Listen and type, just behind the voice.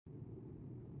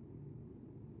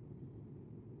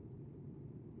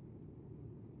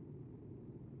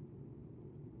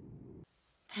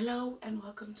Hello and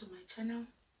welcome to my channel.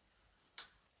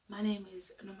 My name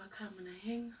is Nomakha.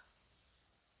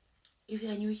 If you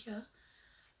are new here,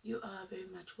 you are very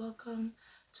much welcome.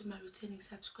 To my returning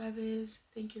subscribers,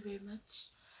 thank you very much.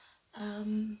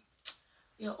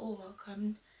 You're all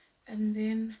welcomed. And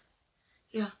then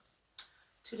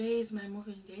today is my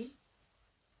moving day,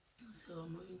 so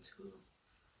I'm moving to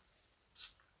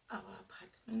our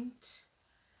apartment.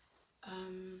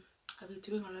 I'll be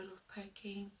doing a lot of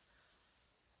packing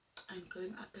and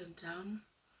going up and down.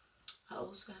 I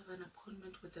also have an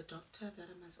appointment with the doctor that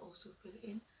I must also fill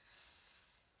in.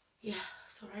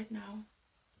 So right now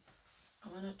I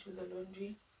want to do the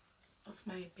laundry of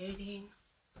my bedding,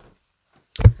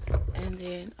 and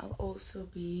then I'll also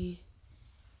be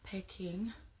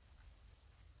packing.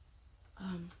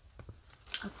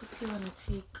 I quickly want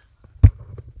to take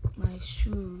my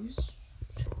shoes,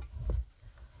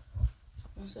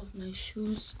 most of my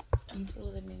shoes, and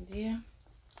throw them in there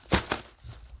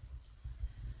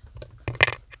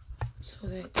so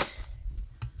that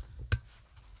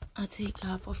I take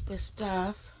half of the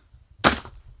stuff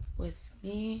with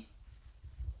me.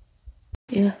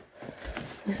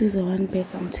 This is the one bag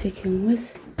I'm taking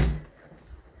with,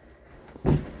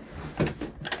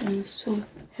 and it's so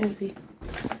heavy.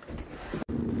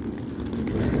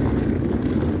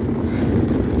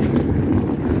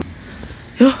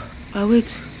 But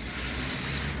wait,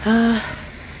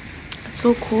 it's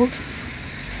so cold,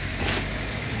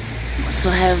 so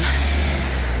I have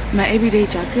my everyday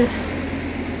jacket.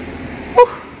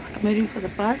 I'm waiting for the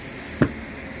bus,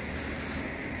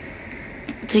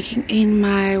 taking in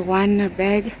my one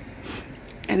bag,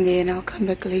 and then I'll come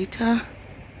back later.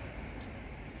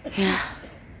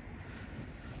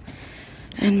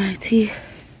 And my tea.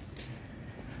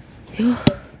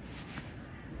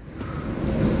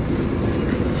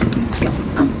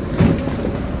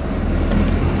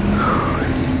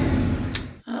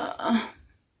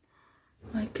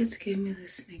 My kids gave me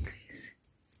this necklace.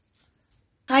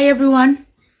 Hi everyone,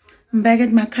 I'm back at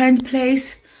my current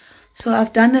place. So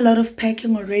I've done a lot of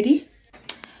packing already,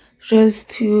 just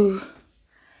to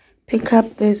pick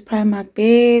up this Primark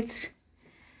beds,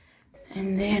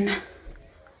 and then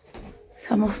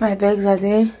some of my bags are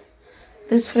there.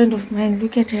 This friend of mine,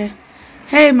 look at her.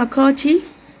 Hey Makoti.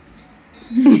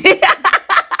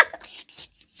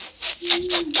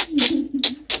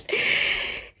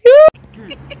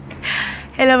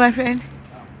 Hello my friend,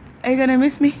 are you gonna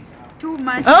miss me? Too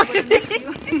much. Oh.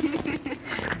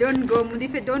 Don't go,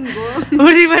 Mudife, don't go.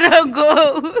 Mudife, don't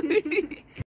go.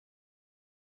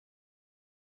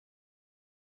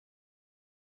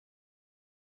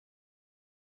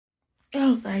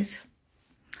 Hello guys,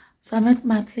 so I'm at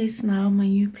my place now, my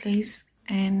new place,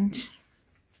 and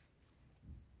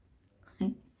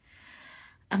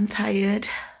I'm tired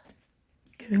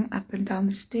going up and down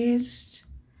the stairs.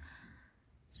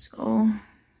 So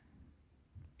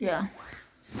yeah,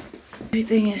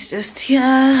 everything is just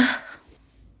here.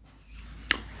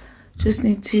 Just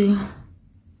need to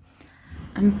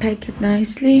unpack it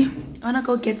nicely. I wanna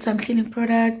go get some cleaning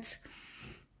products,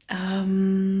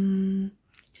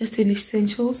 just in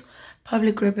essentials.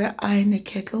 Probably grab an iron, a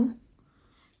kettle.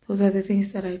 Those are the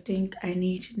things that I think I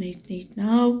need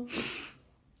now.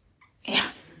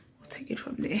 Yeah, we'll take it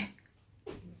from there.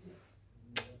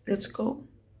 Let's go.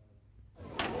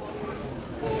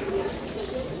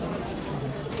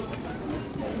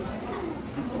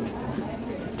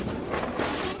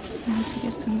 I have to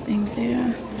get something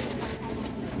there.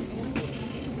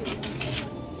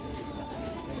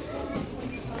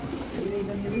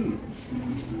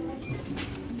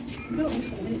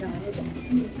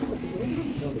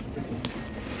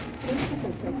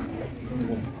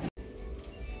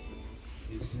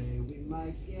 You say we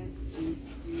might get too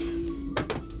few,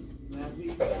 that we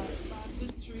got lots of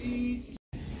treats.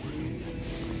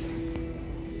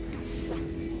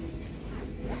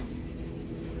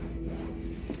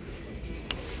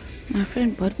 My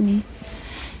friend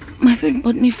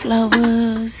bought me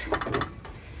flowers,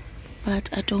 but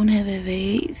I don't have a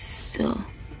vase, so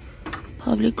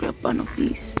probably grab one of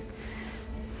these.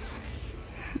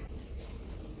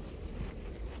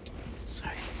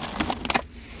 Sorry.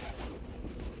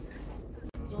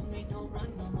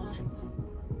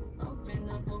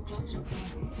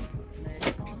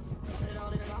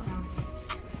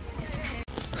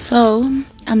 So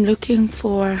I'm looking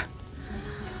for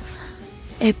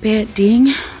a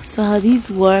bedding. So how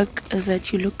these work is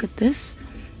that you look at this.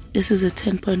 This is a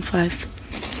 10.5.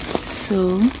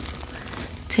 So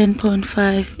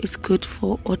 10.5 is good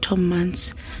for autumn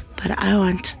months, but I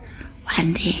want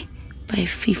one day by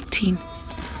 15.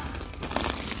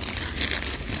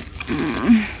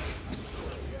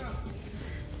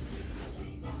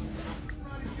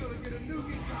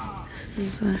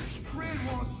 is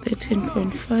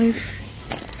 13.5.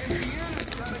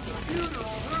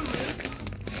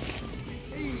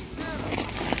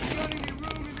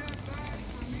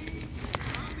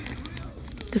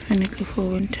 Definitely for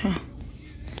winter.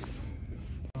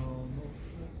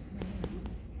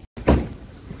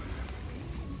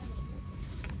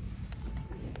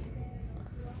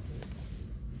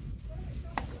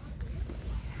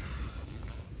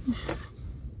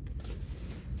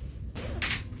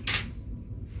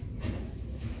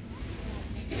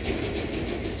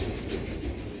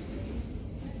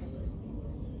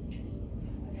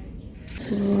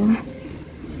 So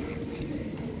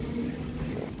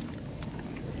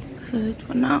that's it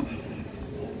for now.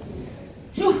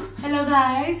 Hello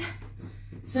guys,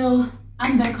 so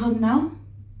I'm back home now.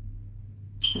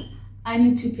 I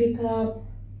need to pick up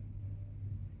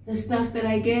the stuff that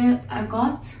I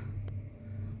got.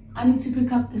 I need to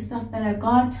pick up the stuff that I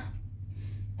got,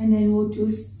 and then we'll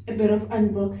do a bit of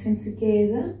unboxing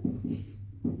together.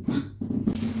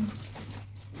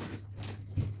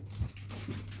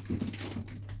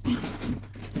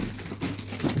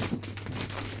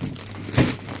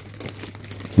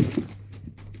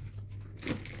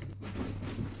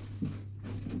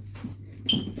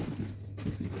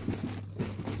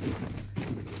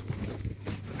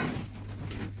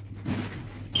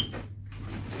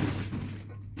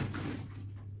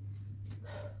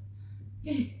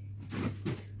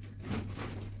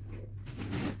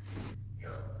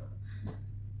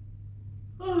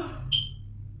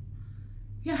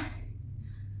 Yeah.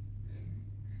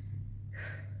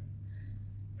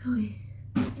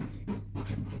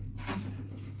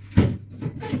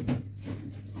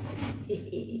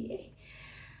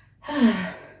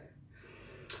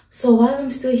 So while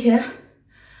I'm still here,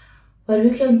 what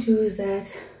we can do is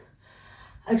that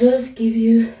I just give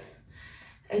you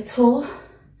a tour.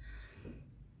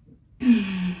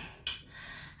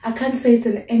 I can't say it's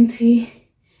an empty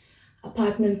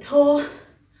apartment tour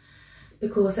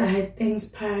because I had things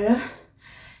prior,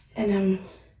 and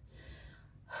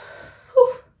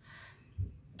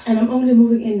I'm only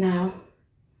moving in now.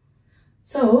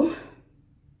 So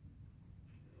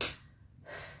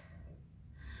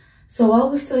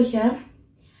while we're still here,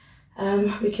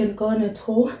 we can go on a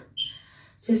tour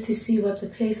just to see what the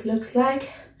place looks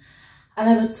like.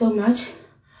 I love it so much.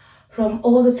 From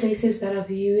all the places that I've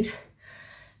viewed,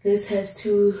 this has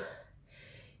to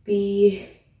be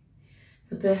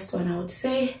the best one, I would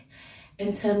say,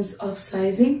 in terms of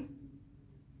sizing.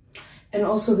 And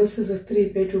also, this is a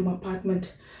 3-bedroom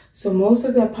apartment. So most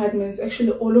of the apartments,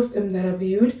 actually all of them that I've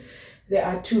viewed, they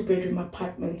are 2-bedroom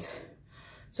apartments.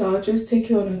 So I'll just take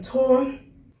you on a tour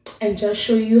and just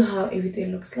show you how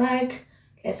everything looks like.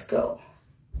 Let's go.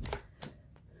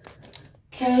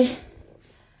 Okay,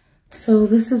 so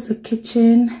this is the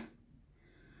kitchen.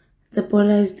 The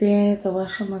boiler is there, the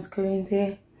washroom is going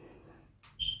there.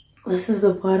 This is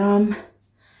the bottom.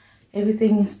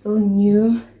 Everything is still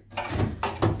new.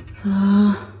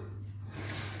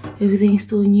 Everything is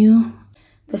still new.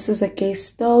 This is a gas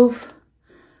stove.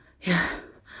 Yeah.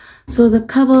 So the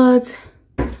cupboards,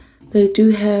 they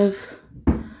do have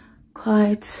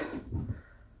I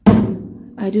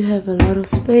do have a lot of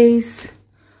space.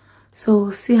 So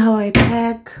we'll see how I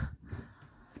pack.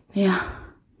 Yeah.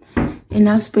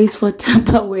 Enough space for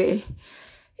Tupperware.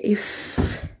 If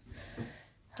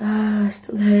I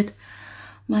still had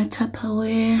my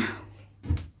Tupperware.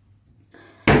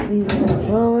 These are the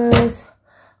drawers.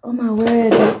 Oh my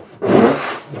word.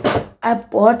 I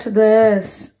bought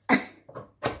this.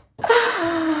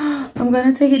 I'm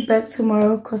gonna take it back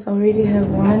tomorrow because I already have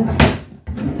one.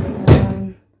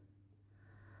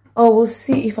 Oh, we'll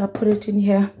see if I put it in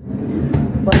here.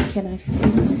 What can I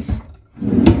fit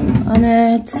on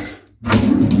it?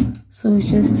 So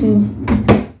just to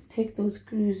take those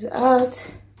screws out,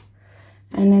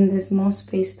 and then there's more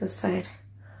space this side.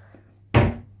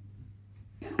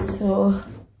 So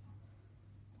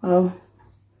wow,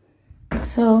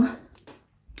 so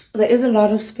there is a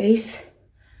lot of space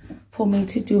for me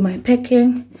to do my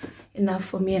packing, enough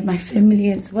for me and my family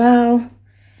as well.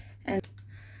 And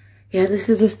yeah, this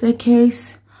is a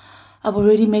staircase. I've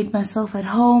already made myself at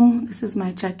home. This is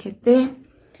my jacket there.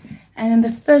 And in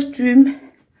the first room,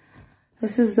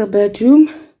 this is the bedroom.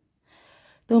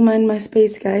 Don't mind my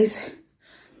space, guys.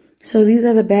 So these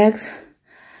are the bags.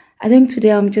 I think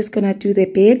today I'm just gonna do the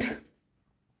bed,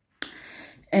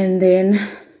 and then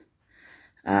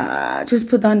just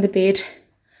put down the bed,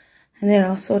 and then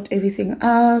I'll sort everything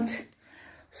out.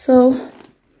 So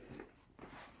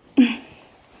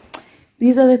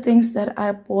these are the things that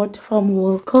I bought from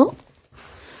Wilco.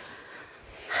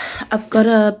 I've got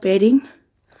a bedding.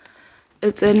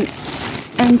 It's an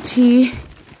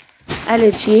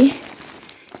anti-allergy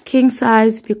king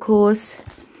size, because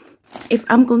if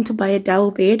I'm going to buy a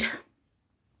double bed,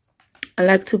 I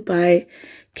like to buy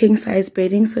king size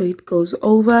bedding so it goes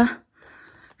over.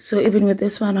 So even with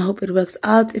this one, I hope it works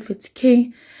out. If it's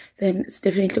king, then it's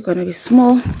definitely gonna be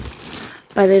small,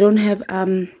 but they don't have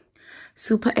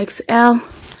super XL.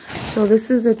 So this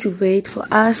is a duvet for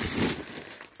us.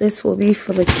 This will be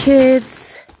for the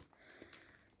kids.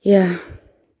 Yeah,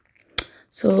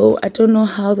 so I don't know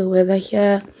how the weather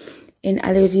here in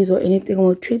allergies or anything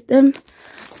will treat them,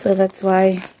 so that's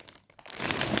why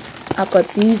I got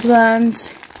these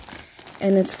ones,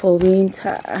 and it's for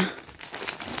winter.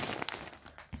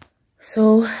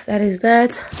 So that is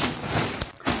that.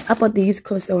 I bought these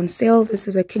because they're on sale. This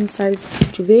is a king size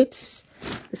duvet.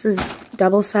 This is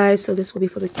double size, so this will be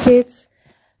for the kids.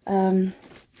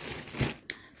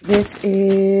 This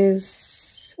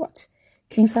is what,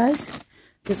 king size.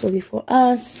 This will be for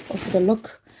us. Also the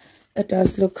look, it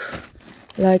does look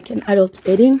like an adult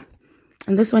bedding,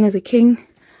 and this one is a king.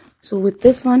 So with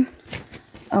this one,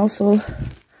 I also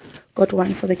got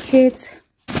one for the kids,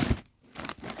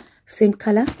 same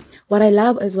color. What I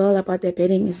love as well about their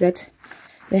bedding is that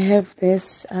they have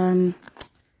this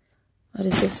what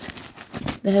is this,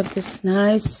 they have this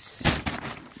nice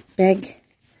bag.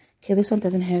 Okay, this one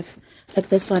doesn't have, like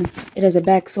this one, it has a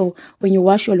bag, so when you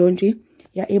wash your laundry,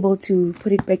 you're able to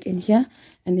put it back in here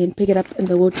and then pick it up in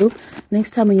the wardrobe.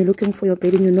 Next time when you're looking for your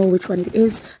bedding, you know which one it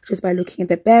is just by looking at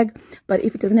the bag. But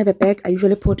if it doesn't have a bag, I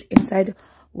usually put inside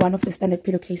one of the standard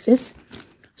pillowcases,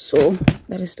 so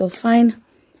that is still fine.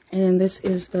 And then this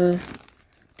is the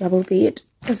double bed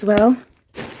as well.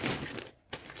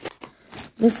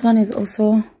 This one is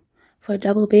also for a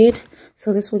double bed,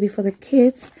 so this will be for the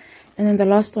kids. And then the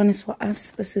last one is for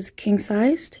us. This is king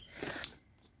sized,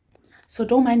 so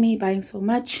don't mind me buying so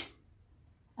much.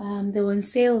 They were on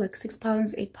sale like £6,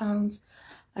 £8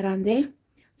 around there,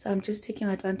 so I'm just taking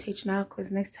advantage now, because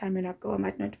next time when I go I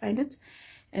might not find it.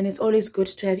 And it's always good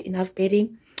to have enough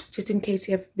bedding, just in case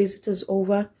you have visitors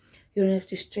over. You don't have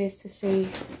to stress to say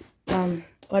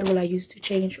what will I use to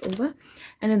change over.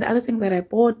 And then the other thing that I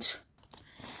bought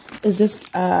is this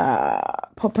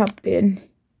pop-up bin.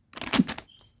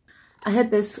 I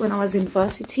had this when I was in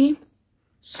varsity,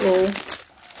 so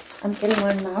I'm getting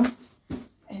one now,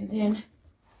 and then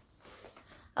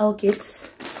I'll get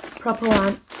proper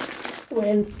one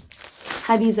when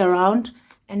hubby's around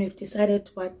and we've decided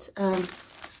what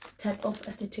type of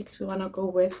aesthetics we want to go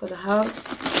with for the house.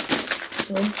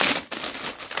 So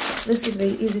this is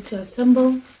very easy to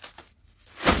assemble.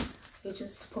 You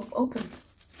just pop open.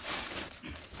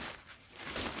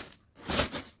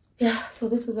 Yeah, so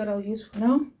this is what I'll use for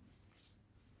now.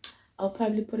 I'll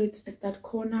probably put it at that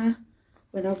corner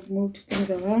when I've moved things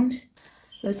around.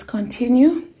 Let's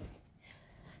continue.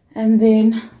 And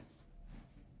then,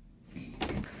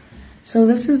 so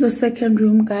this is the second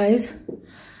room, guys.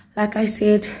 Like I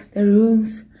said, the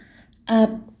rooms are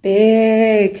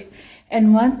big.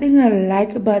 And one thing I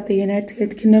like about the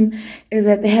United Kingdom is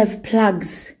that they have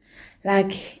plugs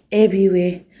like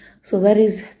everywhere. So that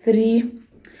is 3,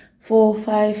 4,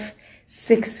 5,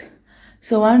 6.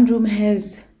 So one room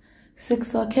has 6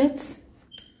 sockets.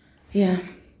 Yeah,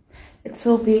 it's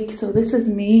so big. So this is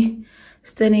me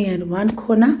standing at one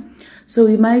corner. So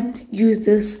we might use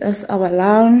this as our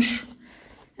lounge.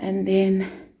 And then,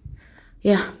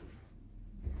 yeah.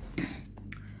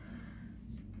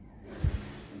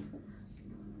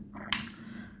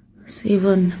 Save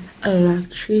on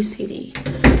electricity.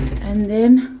 And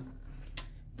then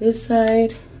this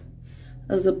side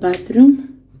is the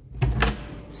bathroom.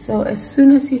 So as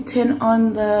soon as you turn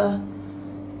on the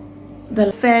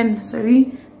fan,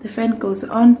 the fan goes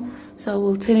on. So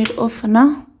we'll turn it off for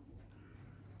now,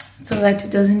 so that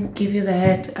it doesn't give you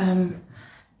that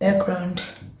background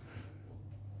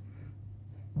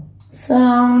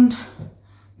sound.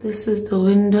 This is the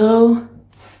window.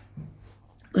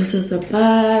 This is the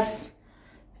bath,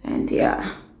 and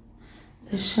yeah,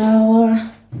 the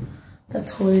shower, the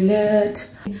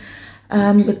toilet,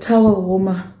 the towel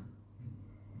warmer.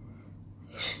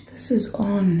 This is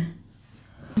on.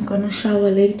 I'm gonna shower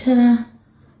later,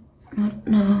 not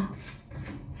now.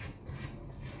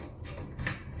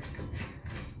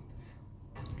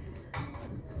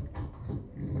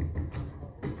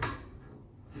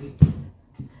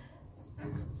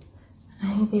 I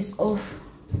hope it's off.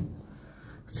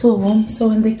 So warm. So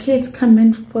when the kids come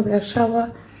in for their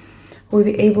shower, we'll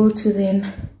be able to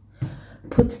then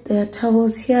put their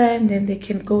towels here, and then they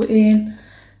can go in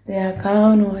their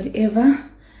gown or whatever.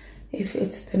 If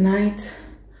it's the night,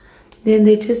 then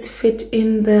they just fit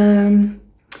in the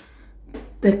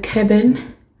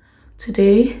cabin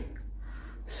today,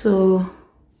 so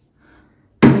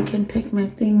I can pack my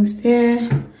things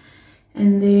there.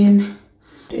 And then,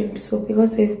 so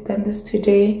because they've done this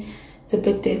today, it's a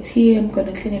bit dirty. I'm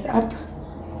gonna clean it up.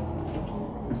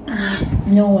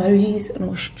 No worries,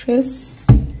 no stress.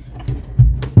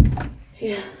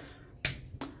 Yeah.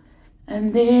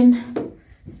 And then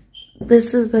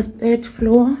this is the 3rd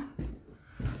floor.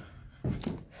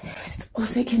 Or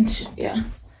 2nd, yeah.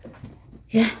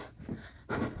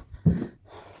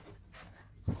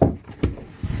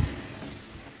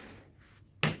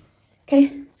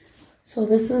 Okay, so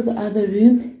this is the other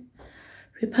room.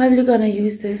 We're probably gonna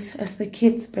use this as the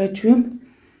kids' bedroom.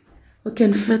 We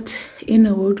can fit in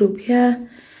a wardrobe here,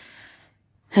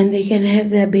 and they can have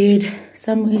their bed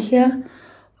somewhere here,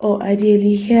 or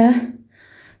ideally here.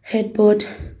 Headboard,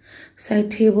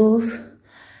 side tables.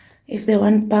 If they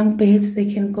want bunk beds, they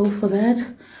can go for that.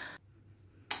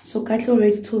 So Katla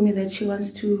already told me that she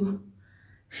wants to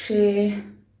share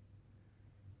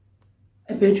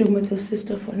a bedroom with her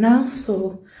sister for now,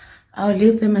 so I'll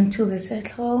leave them until they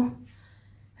settle,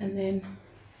 and then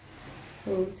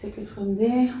we'll take it from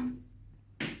there.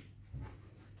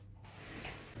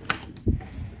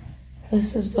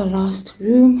 This is the last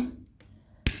room.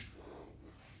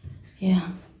 Yeah,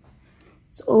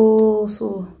 it's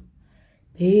also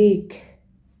big.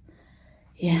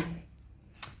 Yeah,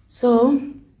 so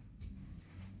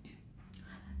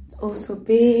it's also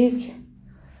big.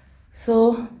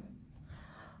 So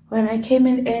when I came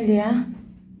in earlier,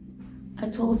 I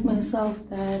told myself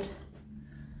that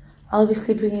I'll be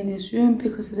sleeping in this room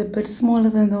because it's a bit smaller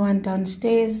than the one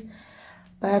downstairs,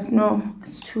 but no,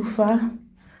 it's too far.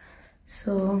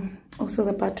 So also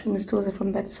the bathroom is closer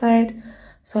from that side,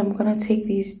 so I'm gonna take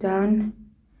these down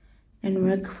and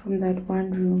work from that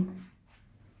one room.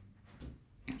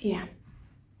 Yeah.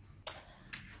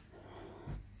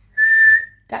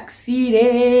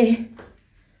 Taxi.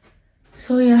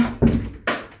 So yeah,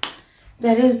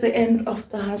 that is the end of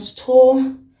the house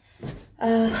tour.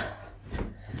 We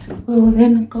will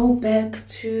then go back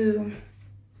to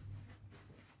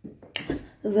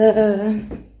the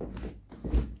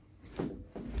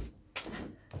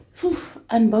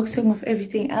unboxing of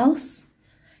everything else,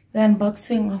 the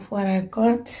unboxing of what I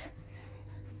got,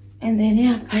 and then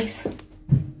yeah guys,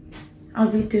 I'll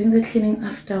be doing the cleaning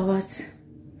afterwards.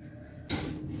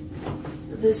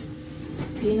 This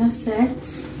dinner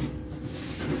set.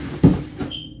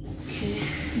 Okay, I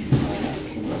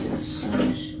can do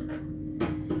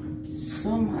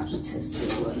so much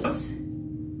testimonials.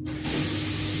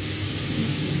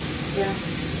 Yeah,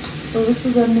 so this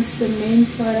is the main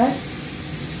product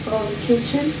for the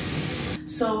kitchen.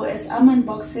 So as I'm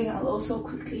unboxing, I'll also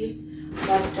quickly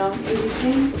wipe down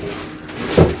everything.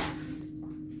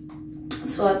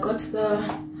 So I got the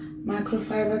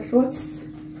microfiber cloths.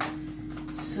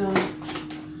 So I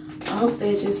hope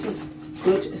they're just as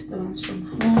good as the ones from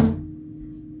home.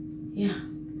 Yeah.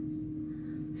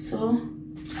 So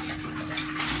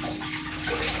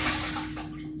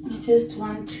I just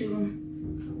want to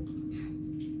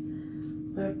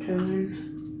wipe down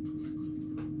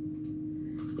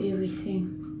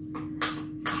everything.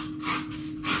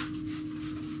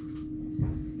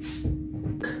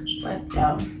 Wipe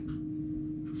down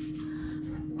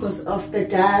because of the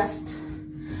dust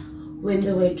when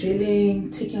they were drilling,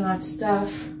 taking out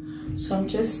stuff. So I'm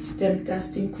just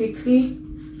dusting quickly.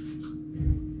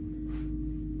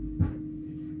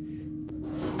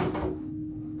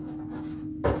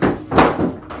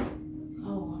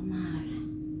 Oh man.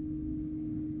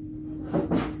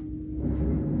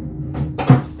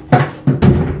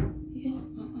 Yeah.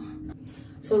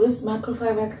 So this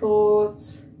microfiber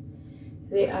clothes,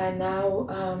 they are now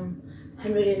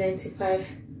 195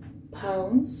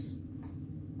 pounds.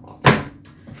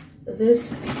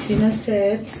 This dinner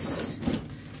set is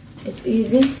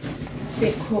easy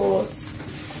because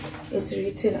it's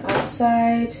written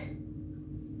outside.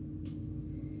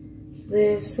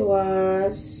 This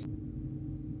was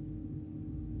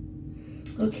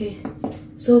okay.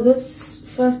 So this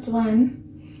first one,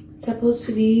 it's supposed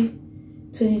to be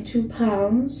 22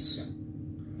 pounds.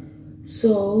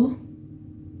 So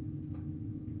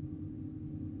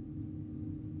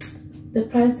the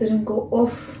price didn't go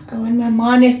off. I want my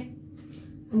money.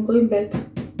 I'm going back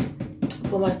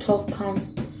for my 12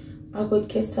 pounds. I could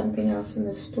get something else in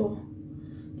the store.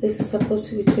 This is supposed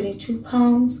to be 22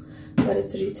 pounds, but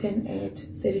it's written at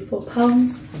 34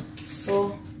 pounds.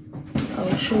 So I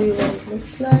will show you what it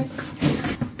looks like.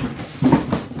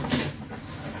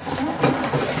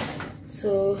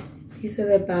 So these are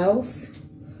the bowls,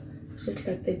 just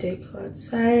like the decor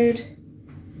outside.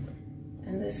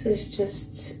 And this is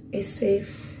just a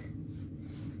safe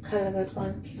color that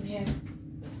one can have.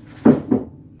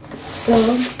 So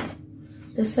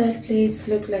the side plates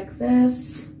look like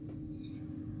this.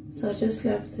 So I just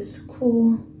left this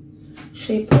cool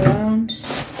shape around,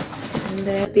 and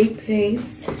the big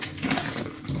plates,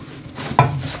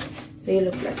 they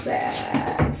look like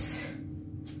that.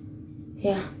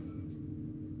 Yeah,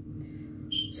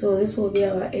 so this will be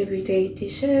our everyday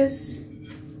dishes.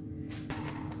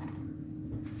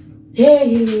 Yeah,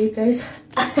 guys.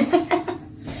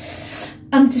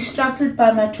 I'm distracted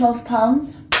by my 12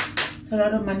 pounds. It's a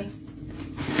lot of money.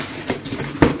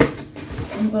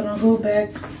 I'm gonna go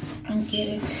back and get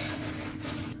it.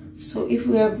 So if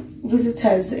we have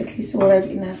visitors, at least we'll have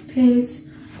enough plates.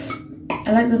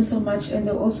 I like them so much, and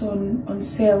they're also on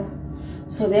sale.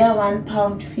 So they are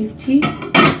 £1.50.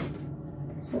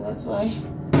 So that's why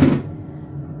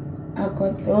I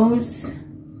got those.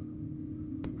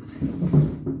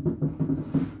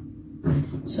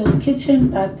 So kitchen,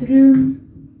 bathroom,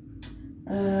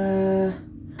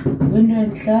 window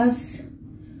and glass,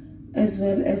 as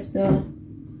well as the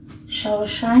shower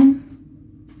shine.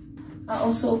 I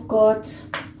also got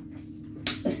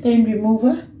a stain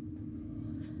remover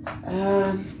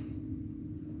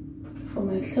for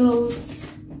my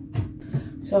clothes.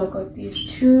 So I got these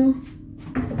two.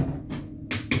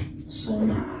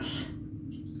 Sonar.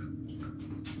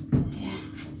 Yeah.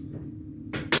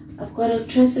 I've got a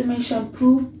Tresemme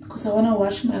shampoo because I want to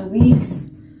wash my wigs.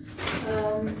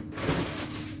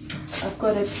 I've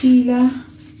got a peeler.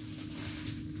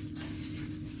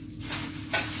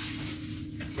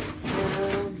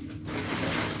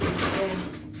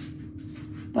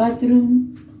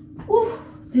 Bathroom. Ooh,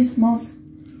 this smells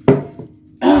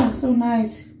so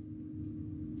nice.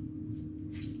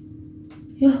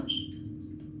 Yeah,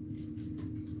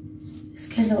 this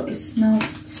candle, it smells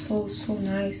so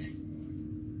nice.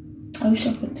 I wish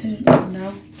I could turn it on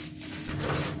now.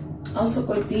 I also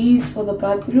got these for the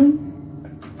bathroom.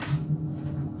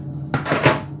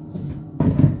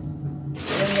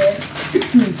 And then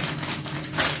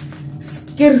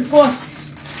skir pot.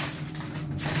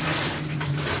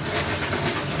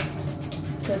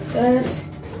 Got that.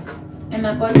 And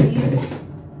I got these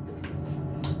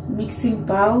mixing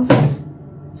bowls.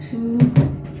 2,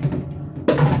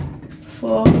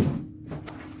 4.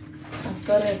 I've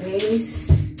got a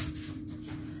vase.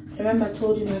 Remember I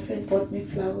told you my friend bought me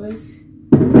flowers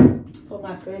for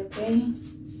my birthday.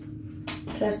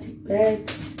 Plastic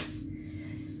bags.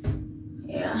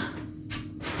 Yeah.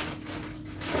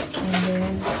 And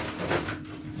then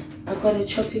I got a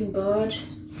chopping board.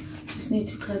 Just need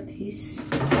to cut this.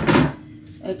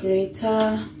 A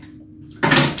grater.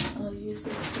 I'll use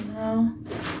this for now.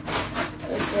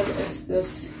 As well as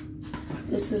this.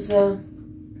 This is a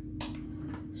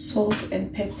salt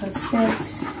and pepper set.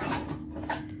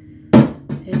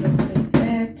 They look like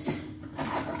that.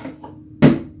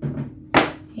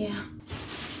 Yeah.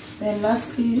 Then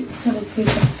lastly, toilet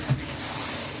paper.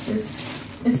 This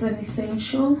is an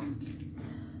essential.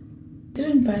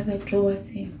 Didn't buy that drawer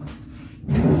thing.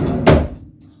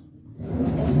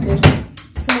 That's good.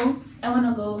 So I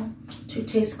wanna go to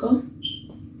Tesco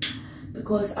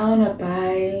because I wanna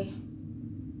buy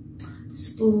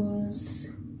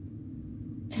spoons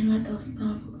and what else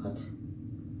now? I forgot.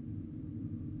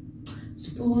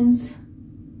 Spoons,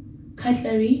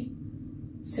 cutlery,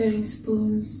 serving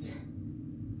spoons,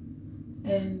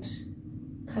 and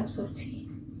cups of tea.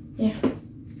 Yeah,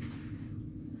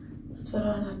 that's what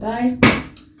I wanna buy.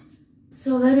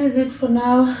 So that is it for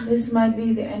now. This might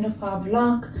be the end of our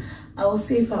vlog. I will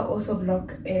see if I also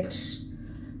vlog at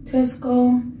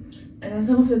Tesco. And then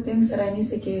some of the things that I need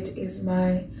to get is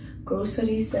my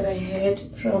groceries that I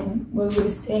had from where we were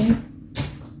staying.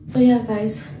 So yeah,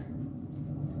 guys,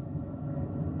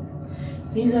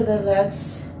 these are the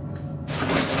bags.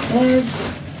 Woo!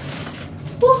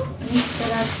 I need to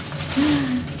set up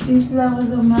these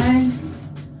flowers are mine.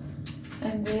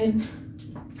 And then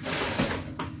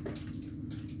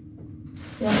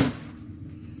yeah,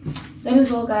 that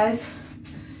is all, guys.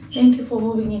 Thank you for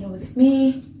moving in with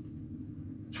me.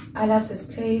 I love this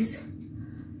place.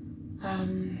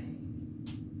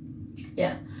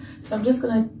 Yeah, so I'm just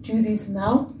gonna do this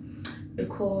now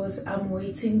because I'm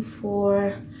waiting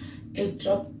for a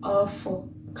drop off for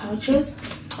couches.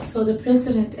 So the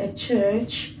president at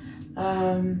church,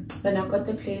 when I got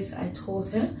the place, I told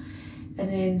her, and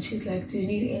then she's like, do you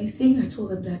need anything? I told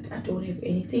them that I don't have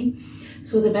anything.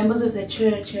 So the members of the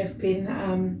church have been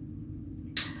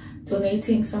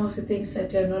donating some of the things that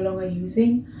they're no longer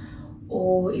using,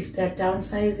 or if they're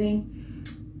downsizing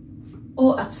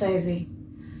or upsizing,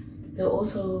 they're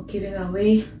also giving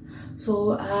away.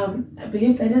 So I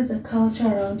believe that is the culture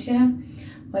around here.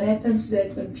 what happens is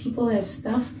that when people have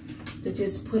stuff, they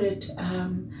just put it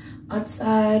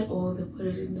outside, or they put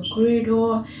it in the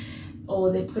corridor,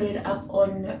 or they put it up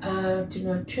on do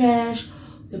not trash.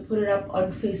 They put it up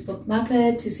on Facebook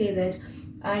Market to say that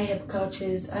I have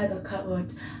couches, I have a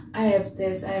cupboard, I have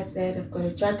this, I have that, I've got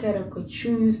a jacket, I've got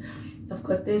shoes, I've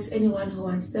got this, anyone who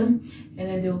wants them. And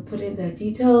then they'll put in their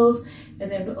details,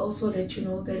 and then also let you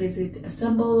know that is it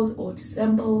assembled or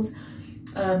disassembled,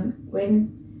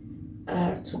 when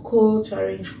to call to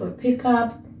arrange for a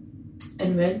pickup,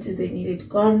 and when do they need it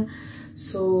gone.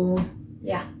 So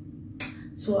yeah,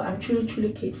 so I'm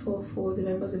truly grateful for the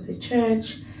members of the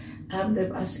church.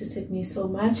 They've assisted me so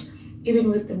much. Even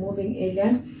with the moving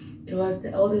area, it was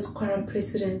the eldest quorum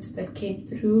president that came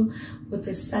through with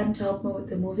his son to help me with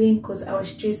the moving, because I was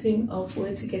stressing of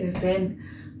where to get a van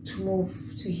to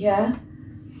move to here.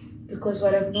 Because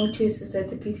what I've noticed is that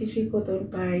the British people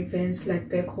don't buy vans like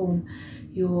back home.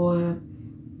 Your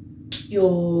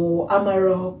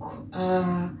Amarok,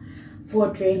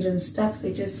 Ford Range and stuff,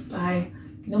 they just buy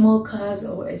normal cars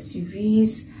or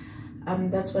SUVs.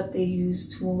 That's what they use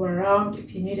to move around.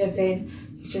 If you need a van,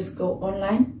 you just go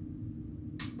online,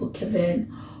 book a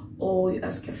van, or you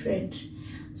ask a friend.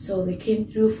 So they came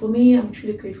through for me. I'm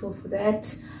truly grateful for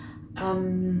that.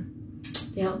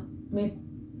 They helped me.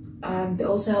 They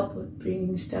also help with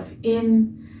bringing stuff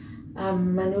in,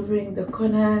 maneuvering the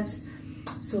corners.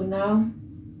 So now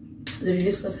the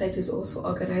Relief Society is also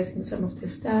organizing some of the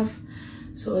stuff.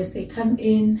 So as they come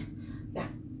in, yeah,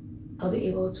 I'll be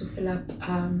able to fill up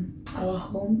our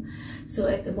home. So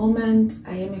at the moment,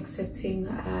 I am accepting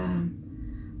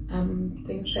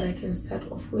things that I can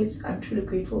start off with. I'm truly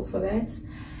grateful for that.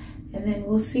 And then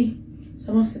we'll see.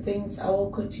 Some of the things I will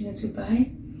continue to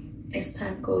buy as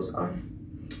time goes on.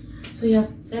 So yeah,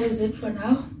 that is it for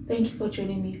now. Thank you for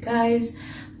joining me, guys.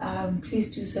 Please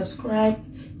do subscribe,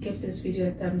 give this video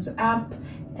a thumbs up,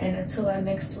 and until our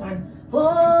next one.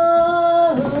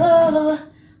 Oh,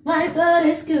 my God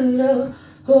is good.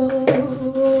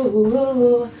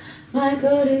 Oh, my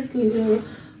God is good.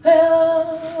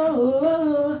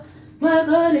 Oh, my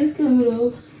God is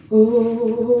good.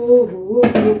 Oh,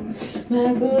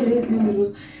 my God is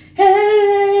good.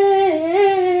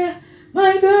 Hey,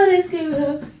 my God is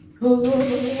good. Oh,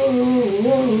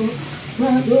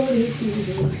 my God is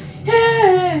good.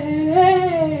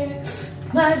 Hey,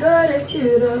 my God is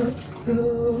good.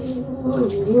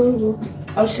 Oh,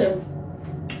 I'll show.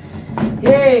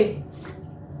 Hey,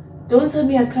 don't tell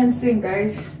me I can't sing,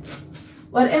 guys.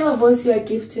 Whatever voice you are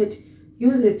gifted,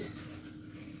 use it.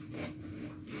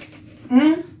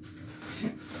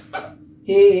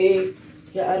 Hey,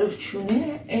 you're out of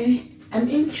tune. I'm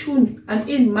in tune. I'm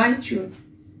in my tune.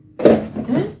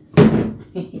 Huh?